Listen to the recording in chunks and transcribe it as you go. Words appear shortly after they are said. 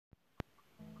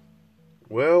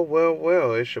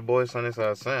Well, it's your boy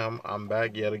Sunnyside Sam. I'm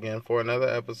back yet again for another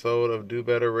episode of Do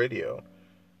Better Radio.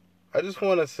 I just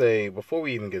want to say, before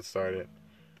we even get started,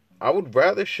 I would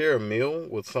rather share a meal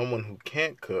with someone who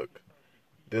can't cook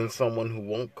than someone who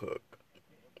won't cook.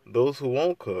 Those who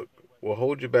won't cook will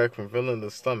hold you back from filling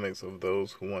the stomachs of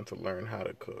those who want to learn how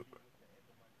to cook.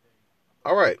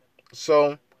 Alright,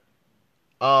 so,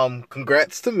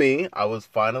 congrats to me. I was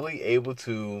finally able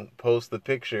to post the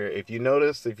picture. If you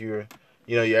noticed,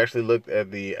 you actually looked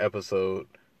at the episode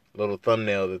little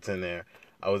thumbnail that's in there.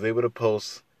 I was able to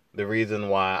post the reason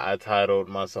why I titled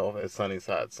myself as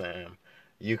Sunnyside Sam.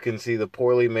 You can see the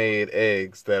poorly made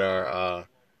eggs that are,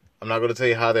 I'm not going to tell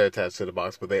you how they're attached to the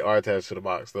box, but they are attached to the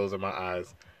box. Those are my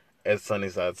eyes as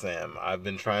Sunnyside Sam. I've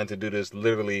been trying to do this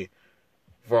literally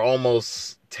for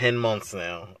almost 10 months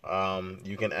now.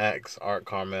 You can ask Art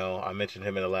Carmel. I mentioned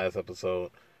him in the last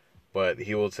episode, but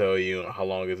he will tell you how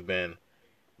long it's been.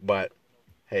 But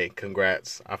hey,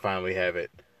 congrats. I finally have it.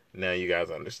 Now you guys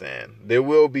understand. There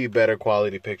will be better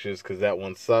quality pictures because that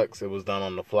one sucks. It was done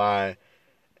on the fly.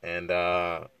 And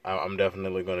I'm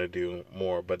definitely going to do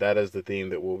more. But that is the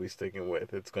theme that we'll be sticking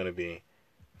with. It's going to be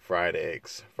fried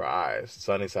eggs for eyes.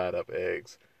 Sunny side up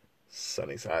eggs.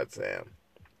 Sunny side Sam.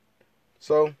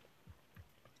 So,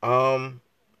 I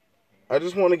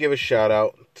just want to give a shout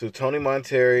out to Tony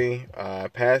Monterey,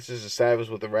 Pastors the Savage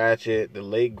with the Ratchet, the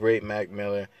late great Mac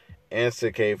Miller, and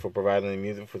Sick for providing the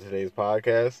music for today's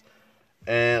podcast.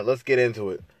 And let's get into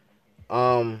it.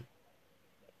 I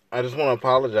just want to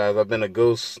apologize. I've been a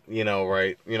ghost,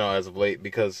 as of late,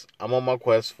 because I'm on my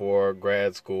quest for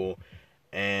grad school.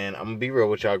 And I'm going to be real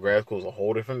with y'all, grad school is a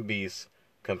whole different beast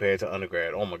compared to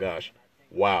undergrad. Oh my gosh.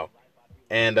 Wow.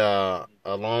 And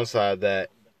alongside that,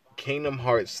 Kingdom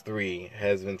Hearts 3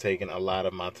 has been taking a lot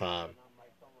of my time.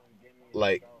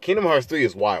 Like, Kingdom Hearts 3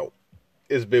 is wild.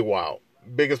 It's big wild.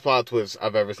 Biggest plot twist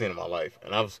I've ever seen in my life.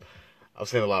 And I've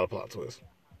seen a lot of plot twists.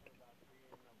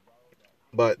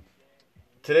 But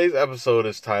today's episode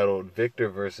is titled Victor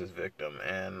versus Victim.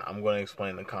 And I'm going to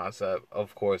explain the concept,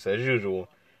 of course, as usual,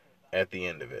 at the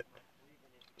end of it.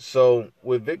 So,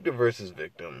 with Victor versus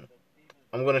Victim,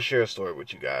 I'm going to share a story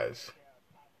with you guys.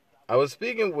 I was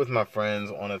speaking with my friends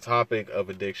on a topic of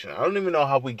addiction. I don't even know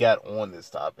how we got on this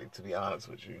topic, to be honest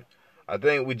with you. I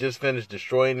think we just finished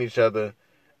destroying each other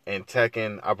in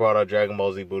Tekken. I brought out Dragon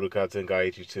Ball Z Budokai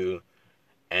Tenkaichi 2.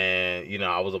 And,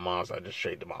 I was a monster. I just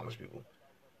straight demolished people.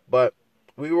 But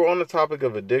we were on the topic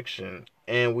of addiction.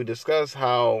 And we discussed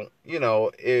how,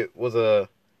 it was a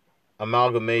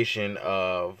amalgamation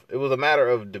of... It was a matter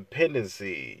of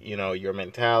dependency, your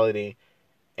mentality.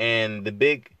 And the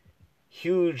big...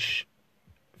 huge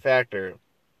factor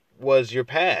was your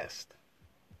past.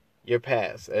 Your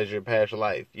past, as your past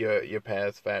life, your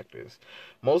past factors.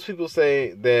 Most people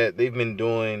say that they've been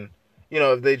doing,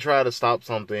 if they try to stop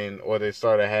something or they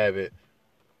start a habit,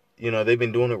 they've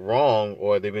been doing it wrong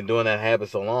or they've been doing that habit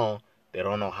so long, they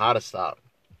don't know how to stop.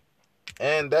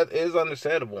 And that is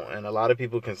understandable, and a lot of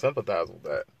people can sympathize with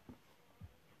that.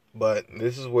 But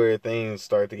this is where things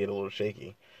start to get a little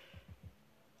shaky.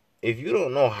 If you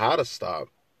don't know how to stop,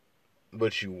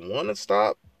 but you want to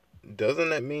stop, doesn't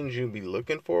that mean you be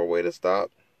looking for a way to stop?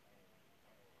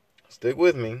 Stick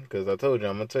with me, because I told you,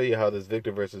 I'm going to tell you how this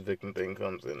Victor versus Victim thing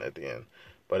comes in at the end.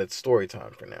 But it's story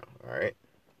time for now, alright?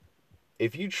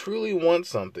 If you truly want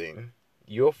something,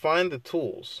 you'll find the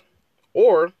tools.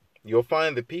 Or, you'll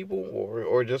find the people,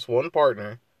 or just one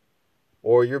partner,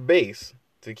 or your base,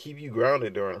 to keep you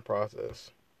grounded during the process.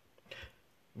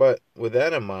 But, with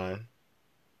that in mind,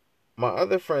 my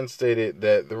other friend stated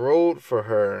that the road for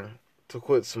her to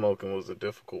quit smoking was a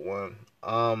difficult one.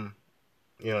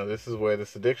 This is where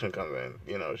this addiction comes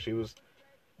in. She was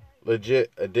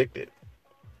legit addicted.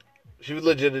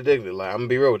 Like, I'm gonna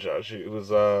be real with y'all. She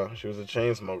was a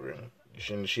chain smoker.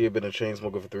 She had been a chain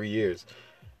smoker for 3 years.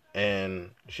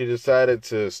 And she decided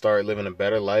to start living a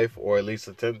better life, or at least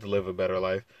attempt to live a better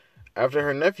life, after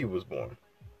her nephew was born.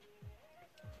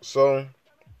 So,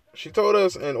 she told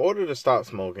us in order to stop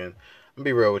smoking, I'm gonna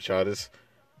be real with y'all,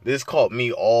 this caught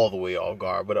me all the way off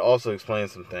guard, but it also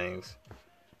explains some things.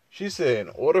 She said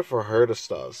in order for her to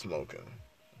stop smoking,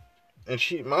 and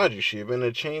mind you, she had been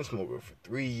a chain smoker for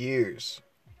 3 years.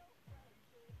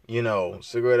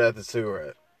 Cigarette after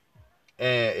cigarette.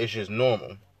 And it's just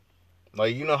normal.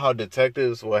 Like, how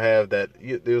detectives will have that,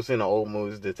 you'll see in the old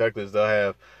movies, detectives, they'll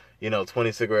have,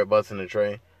 20 cigarette butts in a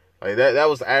tray. Like, that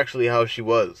was actually how she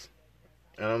was.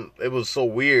 And it was so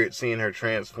weird seeing her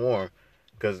transform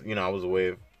because, I was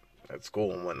away at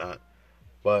school and whatnot.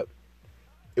 But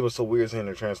it was so weird seeing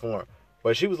her transform.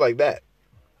 But she was like that.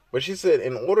 But she said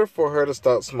in order for her to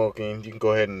stop smoking, you can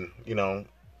go ahead and,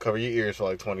 cover your ears for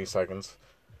like 20 seconds.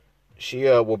 She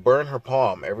would burn her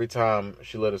palm every time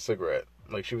she lit a cigarette.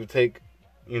 Like, she would take,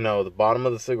 the bottom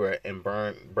of the cigarette and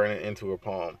burn it into her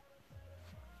palm.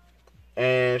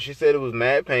 And she said it was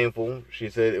mad painful. She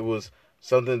said it was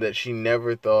something that she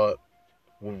never thought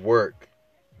would work.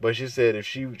 But she said if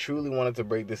she truly wanted to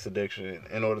break this addiction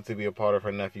in order to be a part of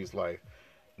her nephew's life,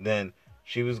 then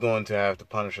she was going to have to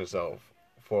punish herself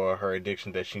for her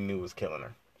addiction that she knew was killing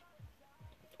her.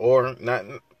 Or not,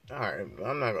 alright,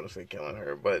 I'm not going to say killing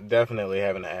her, but definitely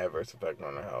having an adverse effect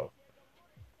on her health.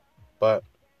 But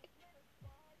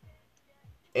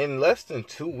in less than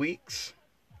 2 weeks,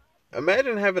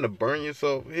 imagine having to burn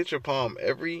yourself, hit your palm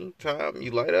every time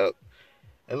you light up.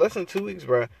 In less than 2 weeks,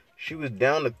 bro, she was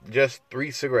down to just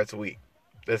 3 cigarettes a week.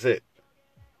 That's it.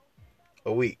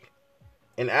 A week.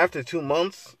 And after 2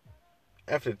 months,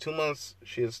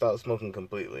 she had stopped smoking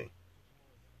completely.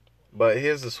 But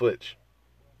here's the switch.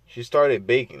 She started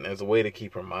baking as a way to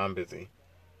keep her mind busy.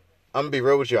 I'm gonna be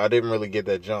real with you, I didn't really get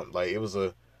that jump. Like, it was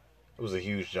a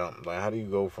huge jump. Like, how do you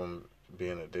go from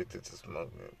being addicted to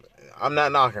smoking? I'm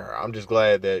not knocking her. I'm just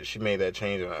glad that she made that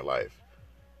change in her life.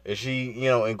 Is she,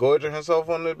 engorging herself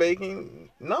on the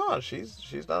baking? No, she's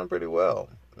done pretty well.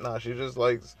 No, she just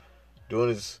likes doing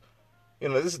this.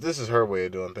 This is her way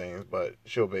of doing things, but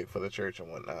she'll bake for the church and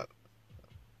whatnot.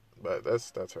 But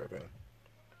that's her thing.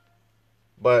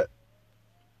 But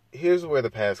here's where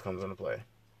the past comes into play.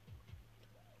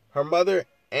 Her mother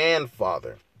and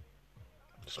father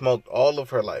smoked all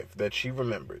of her life that she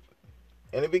remembered.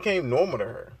 And it became normal to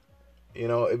her.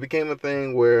 It became a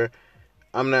thing where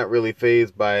I'm not really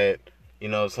fazed by it.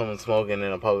 Someone smoking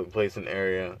in a public place in the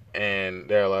area, and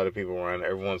there are a lot of people around.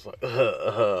 Everyone's like,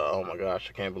 oh my gosh,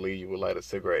 I can't believe you would light a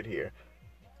cigarette here.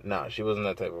 Nah, she wasn't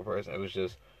that type of person. It was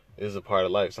just, this is a part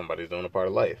of life. Somebody's doing a part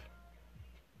of life.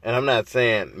 And I'm not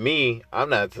saying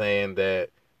that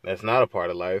that's not a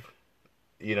part of life.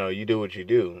 You do what you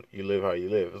do. You live how you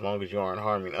live. As long as you aren't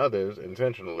harming others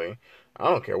intentionally, I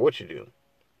don't care what you do.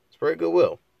 Spread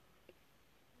goodwill.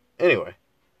 Anyway.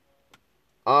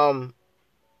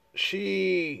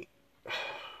 She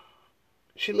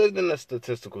lived in a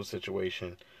statistical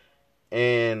situation.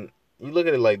 And you look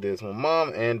at it like this. When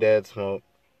mom and dad smoke,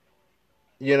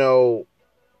 and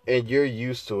you're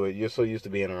used to it. You're so used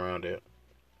to being around it.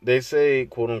 They say,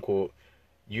 quote unquote,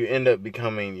 you end up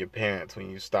becoming your parents when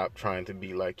you stop trying to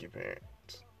be like your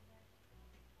parents.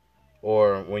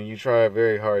 Or when you try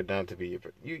very hard not to be your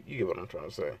parents. You get what I'm trying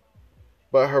to say.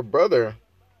 But her brother,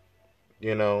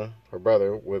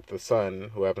 with the son,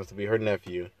 who happens to be her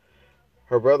nephew,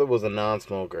 her brother was a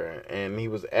non-smoker, and he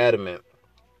was adamant,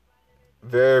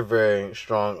 very, very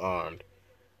strong-armed,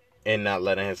 in not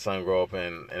letting his son grow up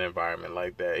in an environment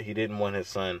like that. He didn't want his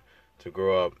son to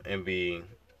grow up and be,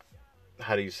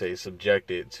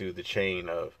 subjected to the chain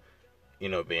of,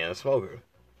 being a smoker.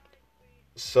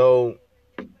 So,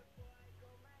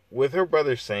 with her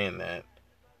brother saying that,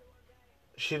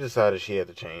 she decided she had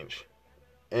to change.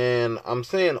 And I'm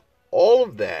saying all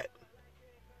of that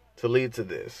to lead to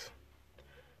this.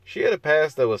 She had a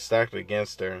past that was stacked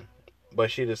against her, but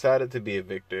she decided to be a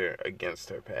victor against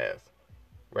her past,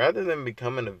 rather than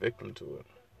becoming a victim to it.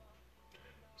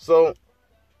 So,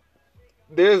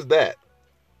 there's that.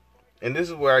 And this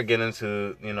is where I get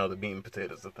into, the meat and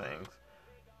potatoes of things.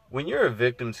 When you're a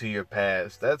victim to your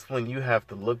past, that's when you have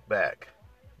to look back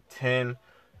 10,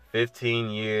 15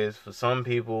 years. For some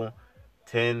people,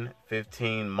 10,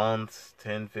 15 months,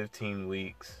 10, 15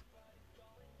 weeks.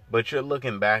 But you're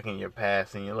looking back in your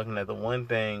past and you're looking at the one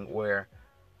thing where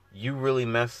you really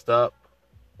messed up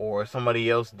or somebody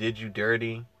else did you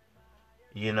dirty.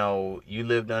 You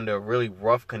lived under a really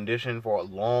rough condition for a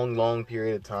long, long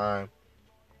period of time.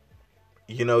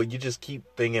 You just keep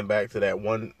thinking back to that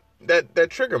one, that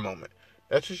trigger moment.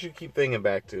 That's what you keep thinking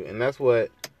back to. And that's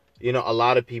what, a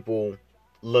lot of people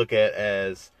look at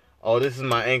as, oh, this is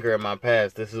my anchor in my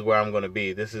past. This is where I'm going to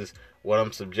be. This is what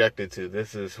I'm subjected to.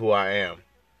 This is who I am.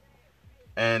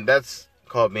 And that's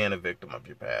called being a victim of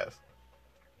your past.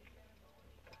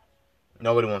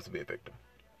 Nobody wants to be a victim.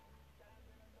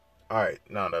 Alright,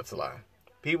 no, that's a lie.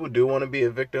 People do want to be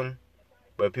a victim,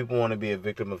 but people want to be a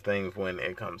victim of things when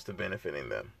it comes to benefiting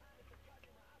them.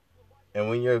 And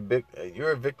when you're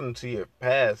a victim to your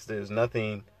past, there's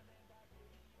nothing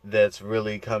that's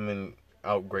really coming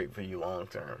out great for you long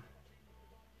term.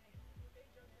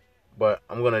 But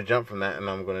I'm going to jump from that and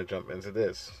I'm going to jump into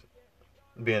this.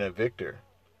 Being a victor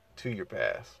to your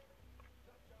past.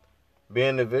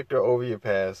 Being a victor over your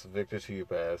past, victor to your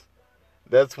past.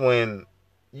 That's when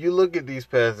you look at these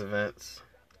past events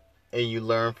and you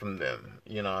learn from them.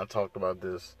 I talked about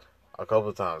this a couple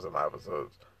of times in my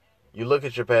episodes. You look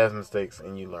at your past mistakes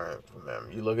and you learn from them.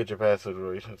 You look at your past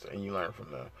situations and you learn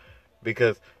from them.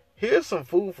 Because here's some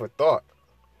food for thought.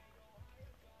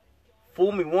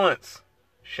 Fool me once,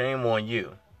 shame on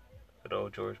you. Good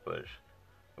old George Bush.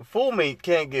 Fool me,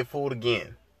 can't get fooled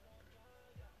again.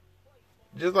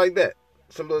 Just like that.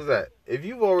 Simple as that. If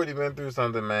you've already been through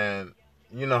something, man,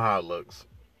 you know how it looks.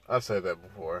 I've said that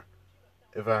before.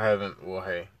 If I haven't, well,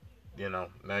 hey, now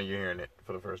you're hearing it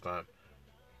for the first time.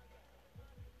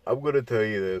 I'm going to tell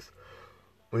you this.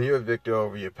 When you're a victim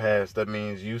over your past, that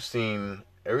means you've seen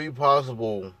every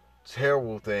possible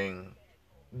terrible thing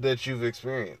that you've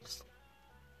experienced.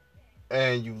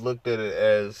 And you've looked at it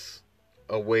as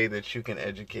a way that you can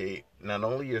educate not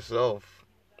only yourself,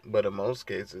 but in most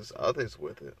cases, others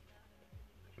with it.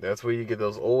 That's where you get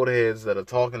those old heads that are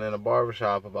talking in a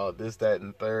barbershop about this, that,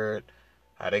 and third.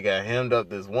 How they got hemmed up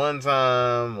this one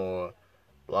time, or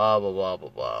blah, blah, blah, blah,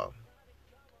 blah.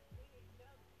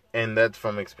 And that's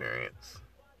from experience.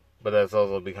 But that's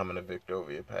also becoming a victor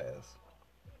over your past.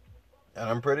 And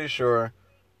I'm pretty sure,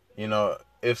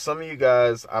 if some of you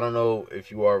guys, I don't know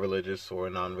if you are religious or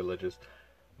non-religious,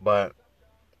 but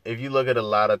if you look at a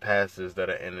lot of pastors that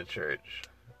are in the church,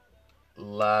 a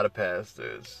lot of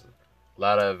pastors, a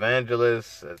lot of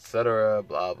evangelists, etc.,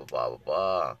 blah, blah, blah, blah,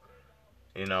 blah,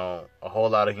 a whole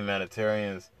lot of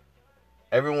humanitarians,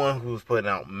 everyone who's putting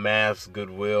out mass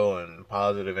goodwill and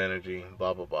positive energy,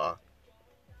 blah, blah, blah.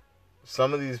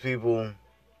 Some of these people,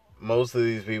 most of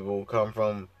these people come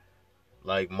from,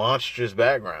 like, monstrous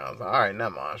backgrounds. Alright,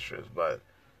 not monstrous, but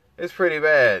it's pretty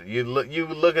bad. You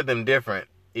look at them different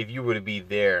if you were to be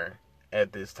there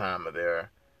at this time of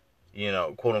their,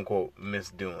 quote-unquote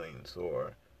misdoings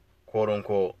or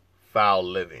quote-unquote foul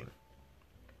living.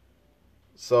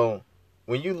 So,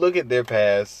 when you look at their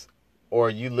past, or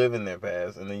you live in their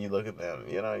past, and then you look at them,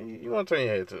 you want to turn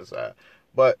your head to the side.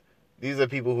 But these are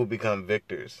people who become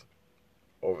victors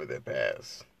over their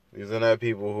past. These are not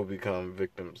people who become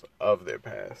victims of their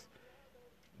past.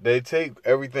 They take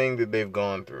everything that they've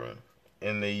gone through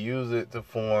and they use it to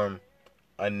form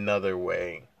another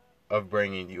way of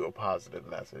bringing you a positive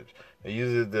message. They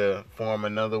use it to form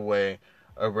another way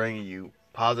of bringing you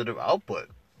positive output.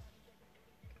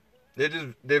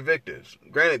 They're victors.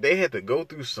 Granted, they had to go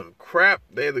through some crap.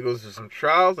 They had to go through some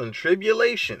trials and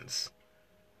tribulations.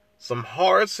 Some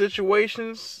hard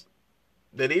situations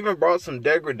that even brought some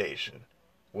degradation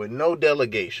with no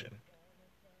delegation.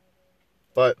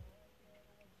 But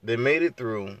they made it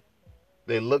through.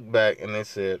 They looked back and they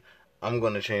said, I'm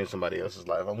going to change somebody else's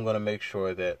life. I'm going to make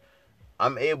sure that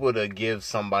I'm able to give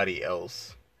somebody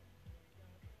else,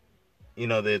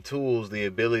 their tools, the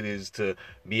abilities to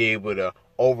be able to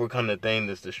overcome the thing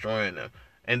that's destroying them.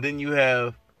 And then you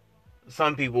have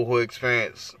some people who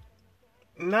experience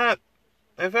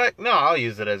I'll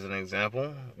use it as an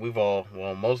example.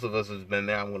 Most of us has been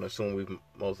there. I'm going to assume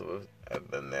most of us have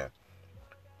been there.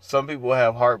 Some people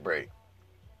have heartbreak.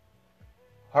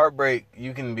 Heartbreak,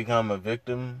 you can become a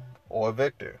victim or a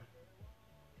victor.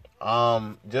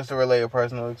 Just to relate a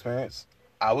personal experience,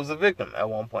 I was a victim at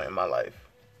one point in my life.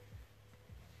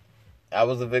 I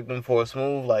was a victim for a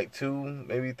smooth 2,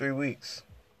 maybe 3 weeks.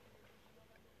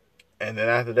 And then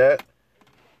after that,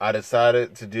 I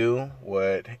decided to do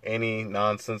what any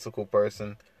nonsensical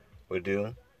person would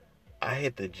do. I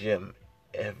hit the gym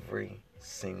every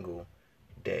single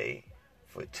day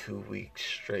for 2 weeks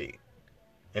straight.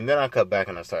 And then I cut back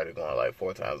and I started going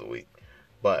 4 times a week.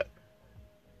 But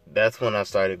that's when I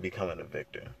started becoming a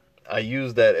victor. I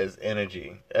used that as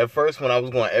energy. At first, when I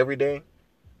was going every day,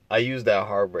 I used that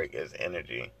heartbreak as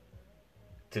energy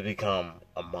to become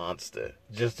a monster,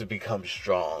 just to become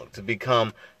strong, to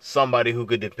become somebody who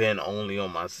could depend only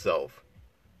on myself.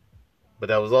 But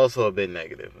that was also a bit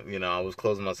negative. I was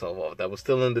closing myself off. That was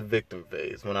still in the victim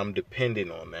phase when I'm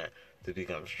depending on that to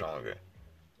become stronger.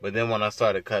 But then when I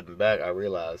started cutting back, I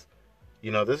realized,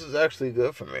 this is actually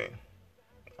good for me.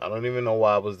 I don't even know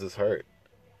why I was this hurt.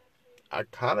 I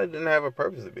kind of didn't have a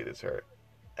purpose to be this hurt.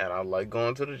 And I like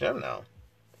going to the gym now.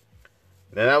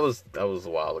 Then that was a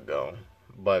while ago.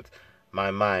 But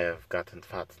my Maya gotten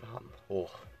fat now. Oh,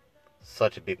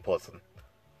 such a big person.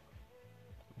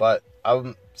 But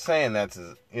I'm saying that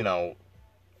to,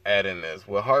 add in this.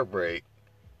 With heartbreak,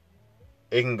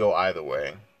 it can go either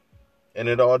way. And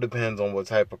it all depends on what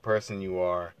type of person you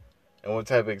are and what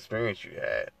type of experience you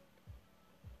had.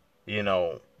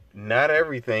 Not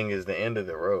everything is the end of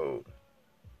the road.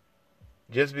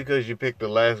 Just because you picked the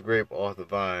last grape off the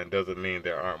vine doesn't mean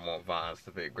there aren't more vines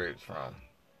to pick grapes from.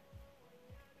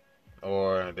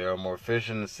 Or there are more fish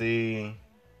in the sea.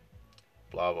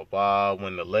 Blah, blah, blah.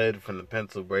 When the lead from the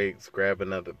pencil breaks, grab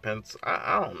another pencil.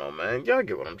 I don't know, man. Y'all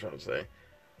get what I'm trying to say.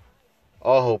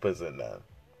 all hope isn't done.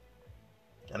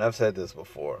 And I've said this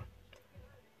before.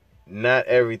 Not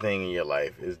everything in your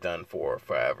life is done for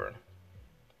forever.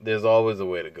 There's always a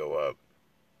way to go up.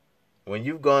 When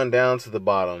you've gone down to the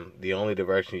bottom, the only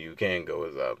direction you can go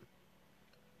is up.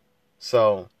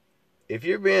 So, if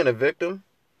you're being a victim,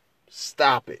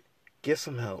 stop it. Get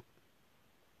some help.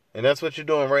 And that's what you're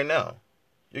doing right now.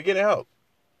 You're getting help.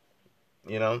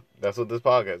 You know, that's what this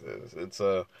podcast is. It's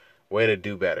a way to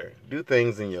do better. Do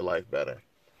things in your life better.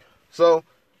 So,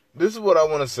 this is what I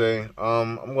want to say.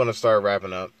 I'm going to start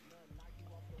wrapping up.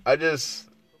 I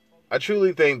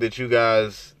truly think that you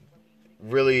guys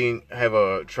really have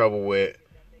a trouble with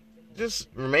just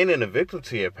remaining a victim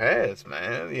to your past,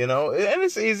 man. You know, and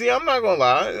it's easy. I'm not going to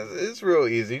lie. It's real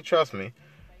easy. Trust me.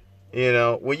 You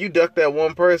know, when you duck that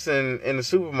one person in the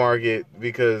supermarket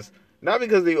not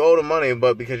because they owe the money,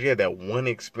 but because you had that one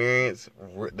experience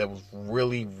that was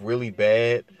really, really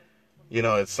bad, you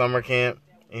know, at summer camp,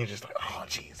 and you're just like, oh,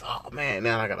 jeez, oh, man,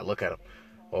 now I got to look at them,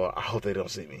 or I hope they don't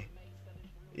see me.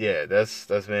 Yeah, that's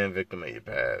being a victim of your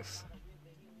past.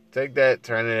 Take that,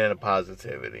 turn it into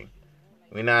positivity.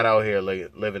 We're not out here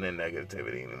living in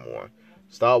negativity anymore.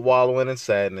 Stop wallowing in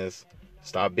sadness.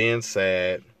 Stop being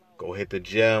sad. Go hit the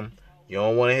gym. You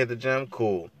don't want to hit the gym?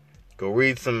 Cool. Go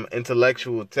read some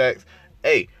intellectual text.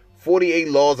 Hey, 48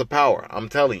 Laws of Power. I'm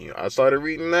telling you, I started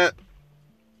reading that.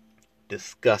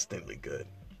 Disgustingly good.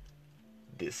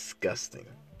 Disgusting.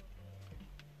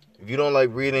 If you don't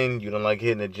like reading, you don't like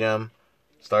hitting the gym,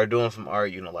 start doing some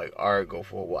art. You don't like art, go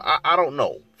for it. Well, I don't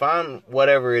know. Find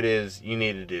whatever it is you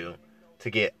need to do to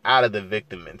get out of the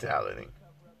victim mentality.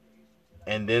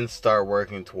 And then start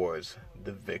working towards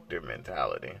the victor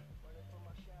mentality.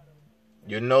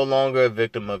 You're no longer a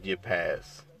victim of your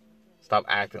past. Stop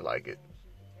acting like it.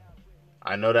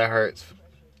 I know that hurts.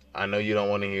 I know you don't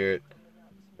want to hear it.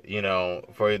 You know,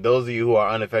 for those of you who are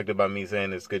unaffected by me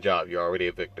saying this, good job. You're already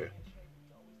a victor.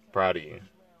 Proud of you.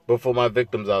 But for my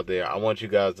victims out there, I want you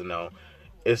guys to know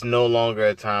it's no longer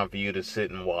a time for you to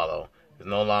sit and wallow. It's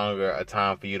no longer a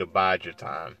time for you to bide your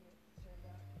time.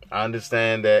 I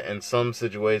understand that in some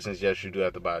situations, yes, you do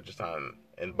have to bide your time.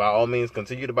 And by all means,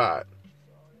 continue to bide.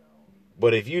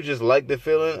 But if you just like the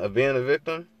feeling of being a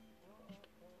victim,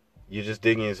 you're just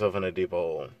digging yourself in a deeper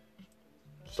hole.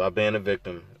 Stop being a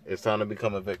victim. It's time to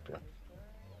become a victor.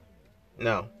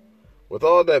 Now, with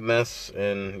all that mess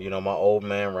and, you know, my old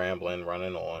man rambling,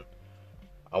 running on,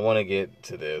 I want to get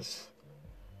to this.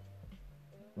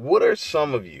 What are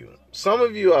some of you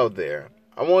out there,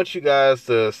 I want you guys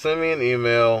to send me an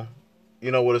email, you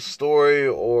know, with a story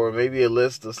or maybe a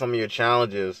list of some of your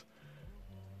challenges.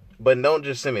 But don't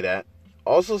just send me that.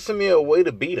 Also send me a way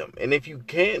to beat them. And if you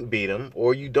can't beat them,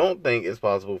 or you don't think it's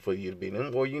possible for you to beat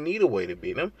them, or you need a way to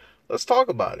beat them, let's talk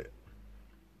about it.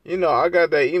 You know, I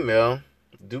got that email,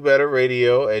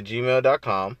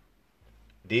 dobetterradio@gmail.com.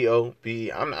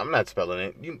 D-O-B, I'm not spelling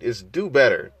it. It's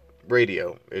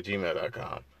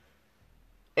dobetterradio@gmail.com.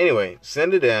 Anyway,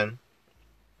 send it in.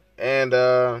 And,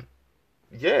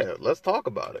 yeah, let's talk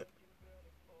about it.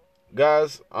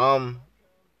 Guys,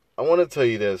 I want to tell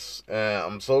you this, and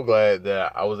I'm so glad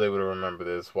that I was able to remember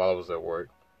this while I was at work.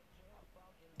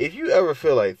 If you ever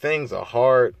feel like things are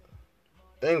hard,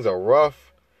 things are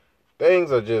rough,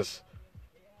 things are just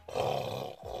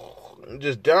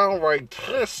downright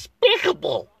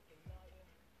despicable,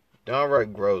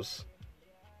 downright gross,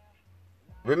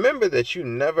 remember that you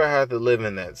never have to live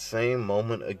in that same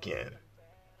moment again.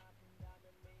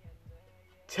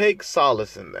 Take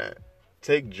solace in that.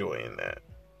 Take joy in that.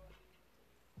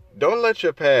 Don't let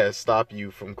your past stop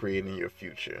you from creating your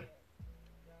future.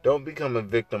 Don't become a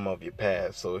victim of your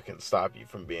past so it can stop you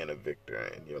from being a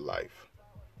victor in your life.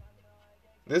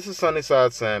 This is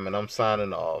Sunnyside Sam, and I'm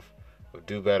signing off with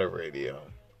Do Better Radio.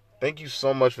 Thank you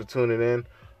so much for tuning in.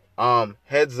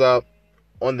 Heads up,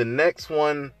 on the next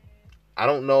one, I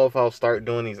don't know if I'll start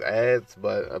doing these ads,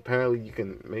 but apparently you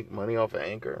can make money off of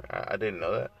Anchor. I didn't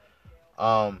know that.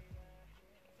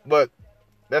 But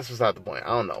that's beside the point. I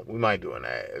don't know. We might do an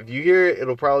ad. If you hear it,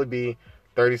 it'll probably be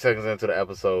 30 seconds into the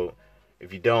episode.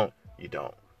 If you don't, you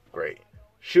don't. Great.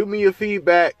 Shoot me your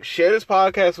feedback. Share this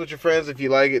podcast with your friends if you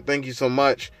like it. Thank you so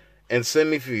much. And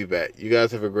send me feedback. You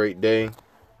guys have a great day,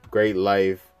 great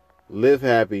life. Live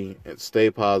happy and stay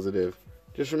positive.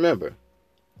 Just remember,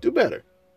 do better.